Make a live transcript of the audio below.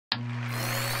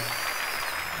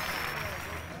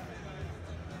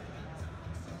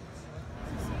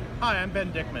Hi, I'm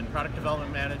Ben Dickman, Product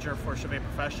Development Manager for Chauvet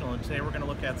Professional, and today we're going to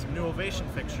look at some new Ovation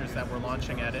fixtures that we're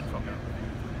launching at InfoComm.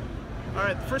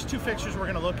 Alright, the first two fixtures we're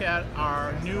going to look at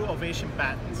are new Ovation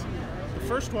battens. The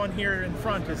first one here in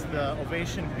front is the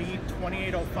Ovation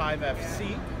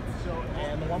B-2805FC,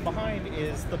 and the one behind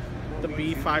is the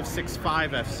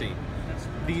B-565FC.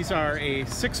 These are a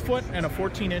 6-foot and a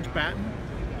 14-inch batten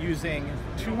using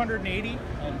 280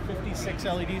 and 56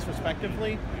 LEDs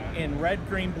respectively in red,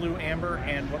 green, blue, amber,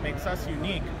 and what makes us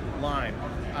unique, lime.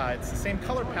 It's the same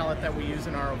color palette that we use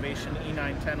in our Ovation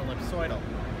E-910 ellipsoidal.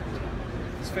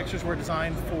 These fixtures were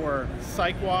designed for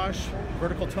cyc wash,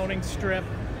 vertical toning strip,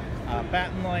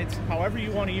 batten lights, however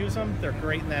you want to use them, they're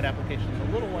great in that application.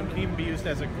 The little one can even be used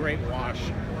as a great wash.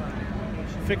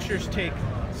 Fixtures take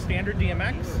standard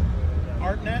DMX,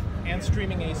 ArtNet, and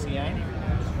streaming ACN.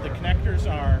 The connectors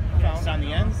are found on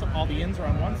the ends. All the ins are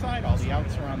on one side, all the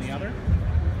outs are on the other.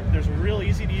 There's a real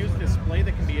easy to use display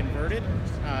that can be inverted,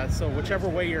 so whichever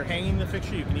way you're hanging the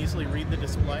fixture, you can easily read the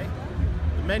display.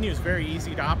 The menu is very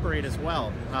easy to operate as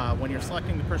well. When you're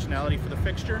selecting the personality for the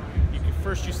fixture,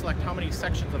 you select how many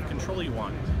sections of control you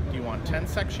want. Do you want 10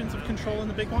 sections of control in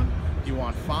the big one? Do you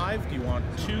want 5? Do you want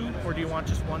 2? Or do you want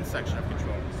just 1 section of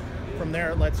control? From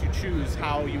there, it lets you choose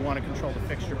how you want to control the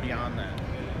fixture beyond that.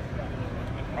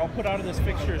 Output out of this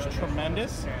fixture is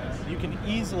tremendous. You can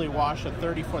easily wash a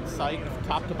 30-foot cyc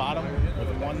top to bottom with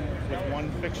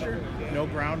one fixture. No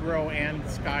ground row and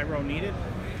sky row needed.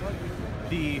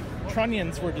 The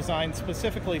trunnions were designed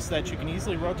specifically so that you can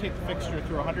easily rotate the fixture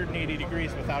through 180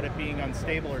 degrees without it being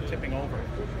unstable or tipping over.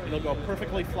 It'll go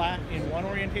perfectly flat in one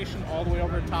orientation all the way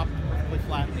over the top, perfectly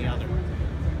flat in the other.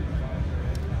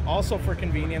 Also, for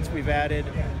convenience, we've added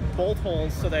bolt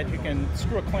holes so that you can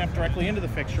screw a clamp directly into the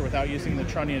fixture without using the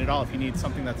trunnion at all if you need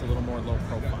something that's a little more low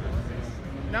profile.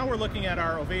 Now we're looking at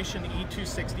our Ovation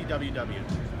E-260WW.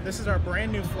 This is our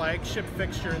brand new flagship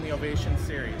fixture in the Ovation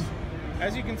series.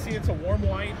 As you can see, it's a warm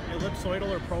white ellipsoidal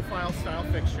or profile style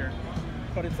fixture,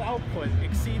 but its output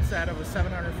exceeds that of a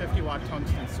 750 watt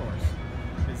tungsten source.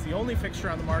 It's the only fixture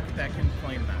on the market that can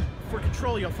claim that. For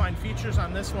control, you'll find features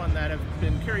on this one that have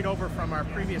been carried over from our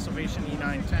previous Ovation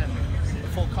E-910, the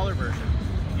full color version.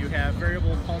 You have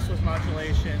variable pulse width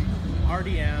modulation,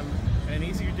 RDM, and an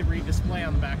easy to read display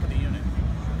on the back of the unit.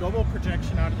 Gobo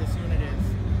projection out of this unit is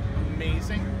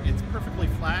amazing. It's perfectly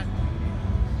flat,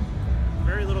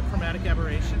 very little chromatic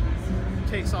aberration. It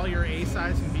takes all your A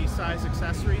size and B size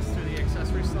accessories through the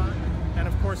accessory slot, and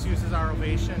of course uses our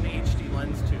Ovation HD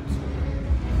lens tubes.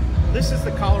 This is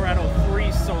the Colorado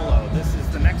 3 Solo. This is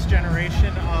the next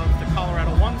generation of the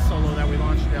Colorado 1 Solo that we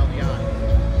launched at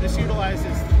LDI. This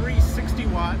utilizes 3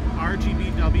 60-watt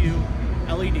RGBW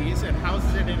LEDs and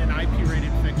houses it in an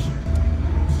IP-rated fixture.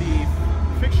 The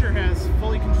fixture has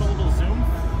fully controllable zoom.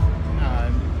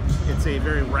 It's a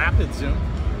very rapid zoom.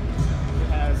 It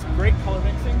has great color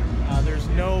mixing. There's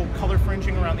no color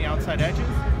fringing around the outside edges.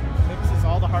 It mixes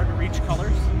all the hard-to-reach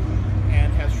colors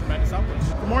and has tremendous output.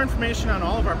 For more information on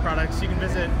all of our products, you can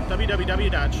visit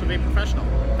www.chauvetprofessional.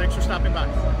 Thanks for stopping by.